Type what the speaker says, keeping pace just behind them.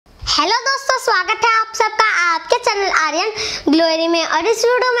Hello दोस्तों, स्वागत है आप सबका आपके चैनल आर्यन ग्लोरी में। और इस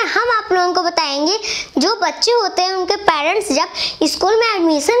वीडियो में हम आप लोगों को बताएंगे जो बच्चे होते हैं उनके पेरेंट्स जब स्कूल में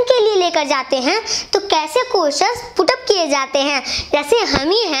एडमिशन के लिए लेकर जाते हैं तो कैसे क्वेश्चंस पुटअप किए जाते हैं। जैसे हम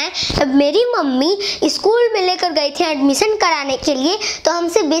ही हैं, मेरी मम्मी स्कूल में लेकर गई थी एडमिशन कराने के लिए, तो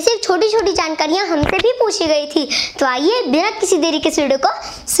हमसे बेसिक छोटी छोटी जानकारियाँ हमसे भी पूछी गई थी। तो आइए बिना किसी देरी के वीडियो को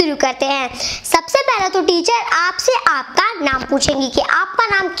शुरू करते हैं। सबसे पहले तो टीचर आपसे आपका नाम पूछेंगी कि आपका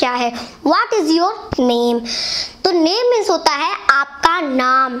नाम क्या है। What is your name? तो नेम मीन्स होता है आपका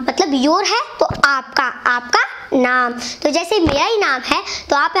नाम, मतलब योर है तो आपका नाम। तो जैसे मेरा ही नाम है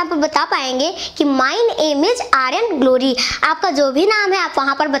तो आप यहाँ पर बता पाएंगे कि my name is Aryan glory. आपका जो भी नाम है आप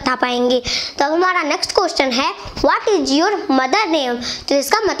वहाँ पर बता पाएंगे। तो अब हमारा नेक्स्ट क्वेश्चन है what is your mother name. तो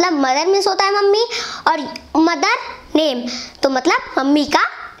इसका मतलब मदर मीन्स होता है मम्मी और मदर नेम तो मतलब मम्मी का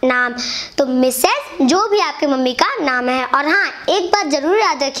नाम। तो मिसेस जो भी आपके मम्मी का नाम है। और हाँ, एक बात जरूर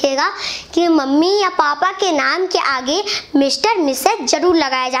याद रखिएगा कि मम्मी या पापा के नाम के आगे मिस्टर मिसेस जरूर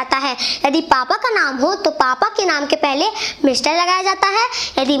लगाया जाता है। यदि पापा का नाम हो तो पापा के नाम के पहले मिस्टर लगाया जाता है,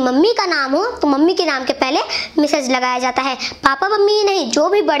 यदि मम्मी का नाम हो तो मम्मी के नाम के पहले मिसेस लगाया जाता है। पापा मम्मी नहीं, जो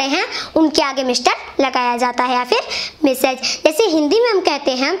भी बड़े हैं उनके आगे मिस्टर लगाया जाता है या फिर मिसेस। जैसे हिंदी में हम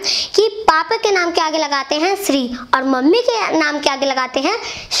कहते हैं कि पापा के नाम के आगे लगाते हैं श्री और मम्मी के नाम के आगे लगाते हैं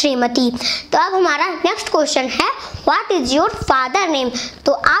श्रीमती। तो अब हमारा नेक्स्ट क्वेश्चन है what is your father name.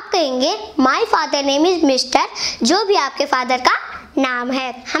 तो आप कहेंगे my father name is mister, जो भी आपके फादर का नाम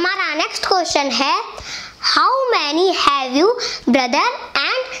है। हमारा नेक्स्ट क्वेश्चन है how many have you brother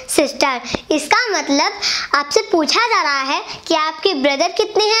and sister. इसका मतलब आपसे पूछा जा रहा है कि आपके ब्रदर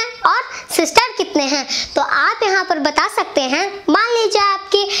कितने हैं और सिस्टर कितने हैं। तो आप यहाँ पर बता सकते हैं, मान लीजिए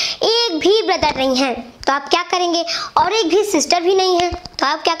आपके एक भी ब्रदर नहीं है तो आप क्या करेंगे, और एक भी सिस्टर भी नहीं है तो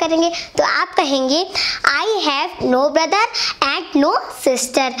आप क्या करेंगे। तो आप कहेंगे I have no brother and no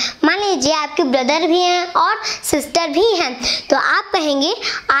sister. मान लीजिए आपके ब्रदर भी हैं और सिस्टर भी हैं तो आप कहेंगे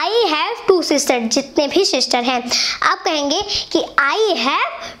आई हैव टू सिस्टर, जितने भी सिस्टर हैं। आप कहेंगे कि आई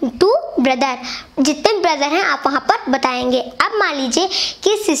हैव टू ब्रदर, जितने ब्रदर हैं आप वहाँ पर बताएंगे। अब मान लीजिए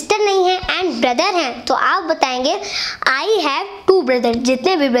कि सिस्टर नहीं है एंड ब्रदर हैं तो आप बताएंगे आई हैव टू ब्रदर,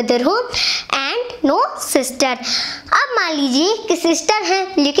 जितने भी ब्रदर हो एंड नो सिस्टर। अब मान लीजिए कि सिस्टर हैं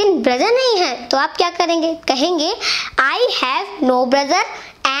लेकिन ब्रदर नहीं है तो आप क्या करेंगे, कहेंगे I have no brother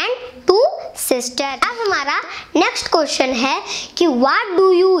and to sister. अब हमारा नेक्स्ट क्वेश्चन है कि what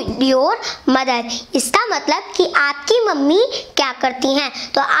do you your mother. इसका मतलब कि आपकी मम्मी क्या करती हैं।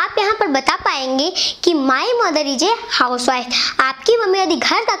 तो आप यहाँ पर बता पाएंगे कि my mother is a housewife. आपकी मम्मी यदि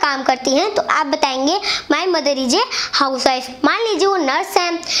घर का काम करती हैं तो आप बताएंगे my mother is a housewife. मान लीजिए वो नर्स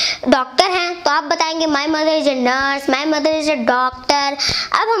हैं, डॉक्टर हैं तो आप बताएंगे my mother is a nurse, my mother is a doctor.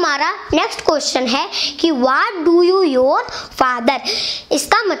 अब हमारा नेक्स्ट क्वेश्चन है कि what do you your father.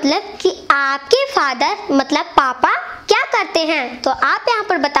 इसका मतलब कि आपके फादर मतलब पापा क्या करते हैं। तो आप यहाँ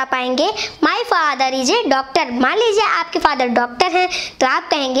पर बता पाएंगे my father is a doctor. मान लीजिए आपके फादर डॉक्टर हैं तो आप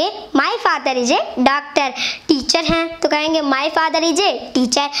कहेंगे my father is a doctor. Teacher हैं तो कहेंगे my father is a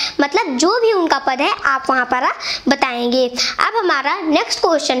teacher, मतलब जो भी उनका पद है आप वहाँ पर बताएंगे। अब हमारा नेक्स्ट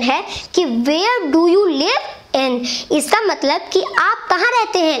क्वेश्चन है कि where do you live in. इसका मतलब कि आप कहाँ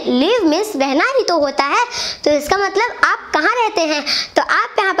रहते हैं। लिव मीन्स रहना ही तो होता है, तो इसका मतलब आप कहाँ रहते हैं। तो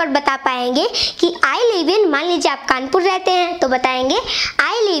आप यहाँ पर बता पाएंगे कि आई लिव इन, मान लीजिए आप कानपुर रहते हैं तो बताएंगे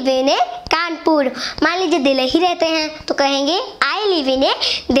आई लिव इन ए कानपुर। मान लीजिए दिल्ली रहते हैं तो कहेंगे आई लिव इन ए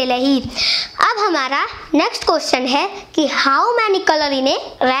दिल्ली। अब हमारा नेक्स्ट क्वेश्चन है कि how many colour in A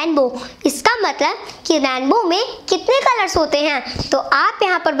rainbow. इसका मतलब कि रेनबो में कितने कलर्स होते हैं। तो आप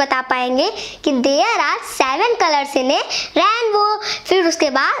यहाँ पर बता पाएंगे कि there are 7 colours in A rainbow. फिर उसके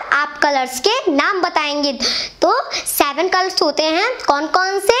बाद आप कलर्स के नाम बताएंगे। तो 7 कलर्स होते हैं, कौन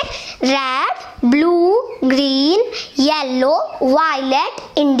कौन से, red, blue, green, yellow, violet,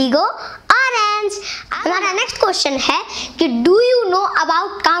 Indigo, orange. हमारा नेक्स्ट क्वेश्चन है कि do you know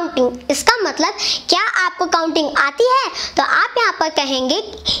about counting. इसका मतलब क्या आपको काउंटिंग आती है। तो आप यहाँ पर कहेंगे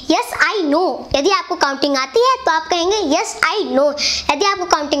यस आई नो। यदि आपको काउंटिंग आती है तो आप कहेंगे यस आई नो। यदि आपको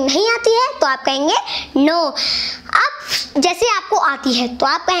काउंटिंग नहीं आती है तो आप कहेंगे नो। अब जैसे आपको आती है तो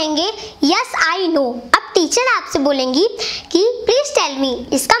आप कहेंगे यस आई नो। अब टीचर आपसे बोलेंगी कि प्लीज टेल मी।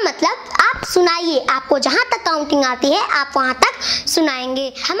 इसका मतलब आप सुनाइए, आपको जहाँ तक काउंटिंग आती है आप वहाँ तक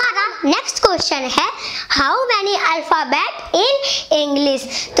सुनाएंगे। हमारा नेक्स्ट क्वेश्चन है how many alphabet in English.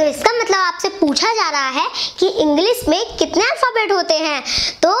 तो इसका मतलब आपसे पूछा जा रहा है कि इंग्लिश में कितने अल्फाबेट होते हैं।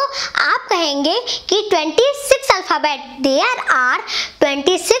 तो आप कहेंगे कि 26 alphabet. There are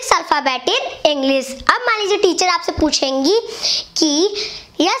 26 alphabet in English. अब मान लीजिए टीचर आपसे पूछेंगी कि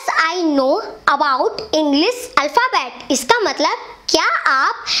yes I know about English alphabet. इसका मतलब क्या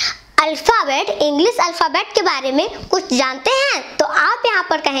आप अल्फ़ाबेट, इंग्लिश अल्फ़ाबेट के बारे में कुछ जानते हैं? तो आप यहाँ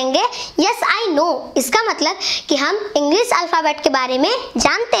पर कहेंगे यस आई नो। इसका मतलब कि हम इंग्लिश अल्फ़ाबेट के बारे में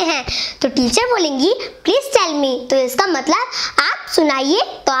जानते हैं। तो टीचर बोलेंगी प्लीज़ टेल मी। तो इसका मतलब आप सुनाइए।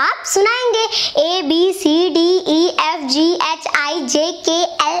 तो आप सुनाएंगे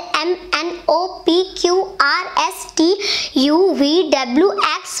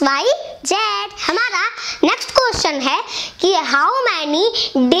ABCDEFGHIJKLMNOPQRSTUVWXYZ। हमारा नेक्स्ट क्वेश्चन है कि how many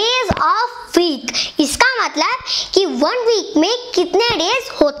days of week. इसका मतलब कि 1 वीक में कितने डेज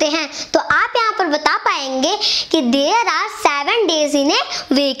होते हैं। तो आप यहाँ पर बता पाएंगे कि there are 7 days in a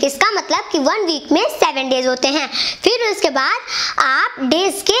week. इसका मतलब कि 1 वीक में 7 डेज होते हैं। फिर उसके बाद आप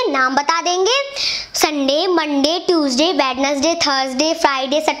डेज के नाम बता देंगे, Sunday, Monday, Tuesday, Wednesday, Thursday,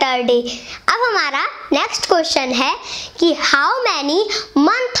 Friday, Saturday. अब हमारा नेक्स्ट क्वेश्चन है कि how many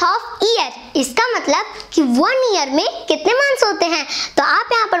month of year. इसका मतलब कि 1 ईयर में कितने मंथ्स होते हैं। तो आप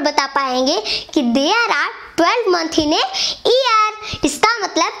यहाँ पर बता पाएंगे कि there are 12 month in a year. इसका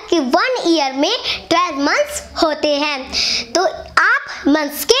मतलब कि 1 ईयर में 12 मंथ्स होते हैं। तो आप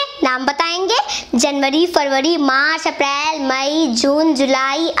मंथ्स के नाम बताएंगे, जनवरी, फरवरी, मार्च, अप्रैल, मई, जून,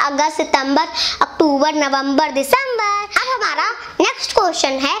 जुलाई, अगस्त, सितंबर, अक्टूबर, नवंबर, दिसंबर। अब हमारा नेक्स्ट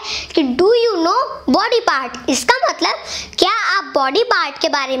क्वेश्चन है कि do you know body part. इसका मतलब क्या आप बॉडी पार्ट के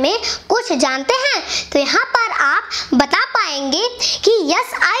बारे में कुछ जानते हैं। तो यहाँ पर आप बता पाएंगे कि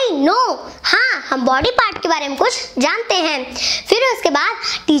यस आई नो। हाँ, हम बॉडी पार्ट के बारे में कुछ जानते हैं। फिर उसके बाद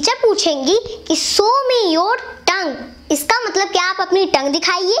टीचर पूछेंगी कि शो मी योर टंग। इसका मतलब क्या आप अपनी टंग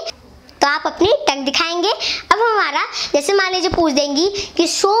दिखाइए। तो आप अपनी टंग दिखाएंगे। अब हमारा जैसे मान लीजिए पूछ देंगी कि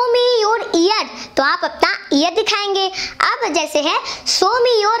शो मी योर ईयर। तो आप अपना ईयर दिखाएंगे। अब जैसे है शो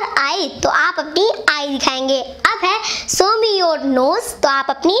मी योर आई। तो आप अपनी आई दिखाएंगे। अब है शो मी योर नोज। तो आप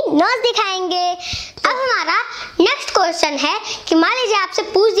अपनी नोज दिखाएंगे। अब हमारा नेक्स्ट क्वेश्चन है कि मान लीजिए आपसे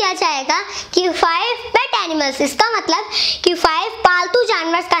पूछ दिया जाएगा कि 5 पेट एनिमल्स। इसका मतलब कि 5 पालतू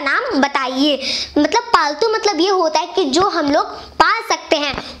जानवर का नाम बताइए। मतलब पालतू मतलब ये होता है कि जो हम लोग पाल सकते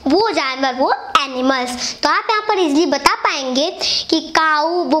हैं वो जानवर, वो एनिमल्स। तो आप यहाँ पर इजीली बता पाएंगे कि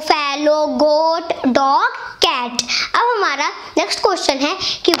काऊ, बुफेलो, गोट, डॉग, कैट। अब हमारा नेक्स्ट क्वेश्चन है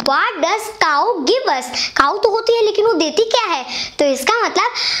कि what does cow give us. काऊ तो होती है लेकिन वो देती क्या है। तो इसका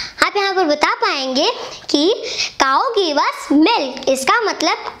मतलब आप यहाँ पर बता पाएंगे कि काऊ गिव अस मिल्क। इसका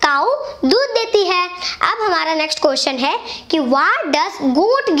मतलब काऊ दूध देती है। अब हमारा नेक्स्ट क्वेश्चन है कि what does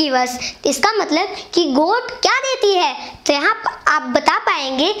goat give us. इसका मतलब कि गोट क्या देती है। तो यहाँ आप बता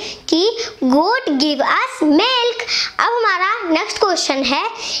पाएंगे कि गोट गिव अस मिल्क। अब हमारा नेक्स्ट क्वेश्चन है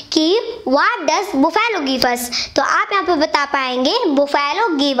कि what does buffalo give us. तो आप यहाँ पे बता पाएंगे बुफेलो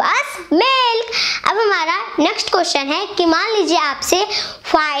गिव अस मिल्क। अब हमारा नेक्स्ट क्वेश्चन है कि मान लीजिए आपसे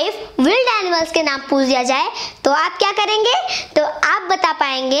 5 विल्ड एनिमल्स के नाम पूछ दिया जाए। तो आप क्या करेंगे। तो आप बता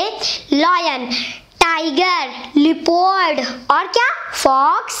पाएंगे लॉयन, टाइगर, लिपोर्ड और क्या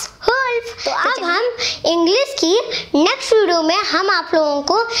फॉक्स, वुल्फ। तो अब हम इंग्लिश की नेक्स्ट वीडियो में हम आप लोगों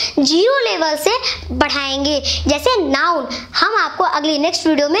को 0 लेवल से बढ़ाएंगे। जैसे नाउन, हम आपको अगली नेक्स्ट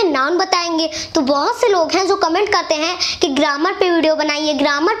वीडियो में नाउन बताएंगे। तो बहुत से लोग हैं जो कमेंट करते हैं कि ग्रामर पे वीडियो बनाइए,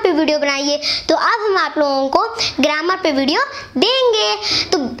 ग्रामर पे वीडियो बनाइए। तो अब हम आप लोगों को ग्रामर पे वीडियो देंगे।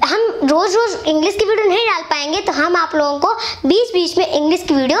 तो हम रोज रोज इंग्लिश की वीडियो नहीं डाल पाएंगे। तो हम आप लोगों को बीच बीच में इंग्लिश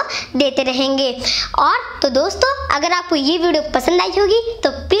की वीडियो देते रहेंगे। और तो दोस्तों, अगर आपको ये वीडियो पसंद आई होगी तो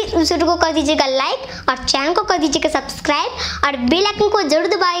प्लीज़ उस वीडियो को कर दीजिएगा लाइक और चैनल को कर दीजिएगा सब्सक्राइब और बेल आइकन को जरूर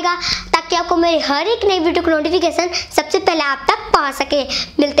दबाइएगा ताकि आपको मेरी हर एक नई वीडियो की नोटिफिकेशन सबसे पहले आप तक पहुंच सके।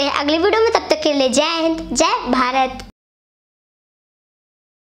 मिलते हैं अगली वीडियो में, तब तक के लिए जय हिंद, जय भारत।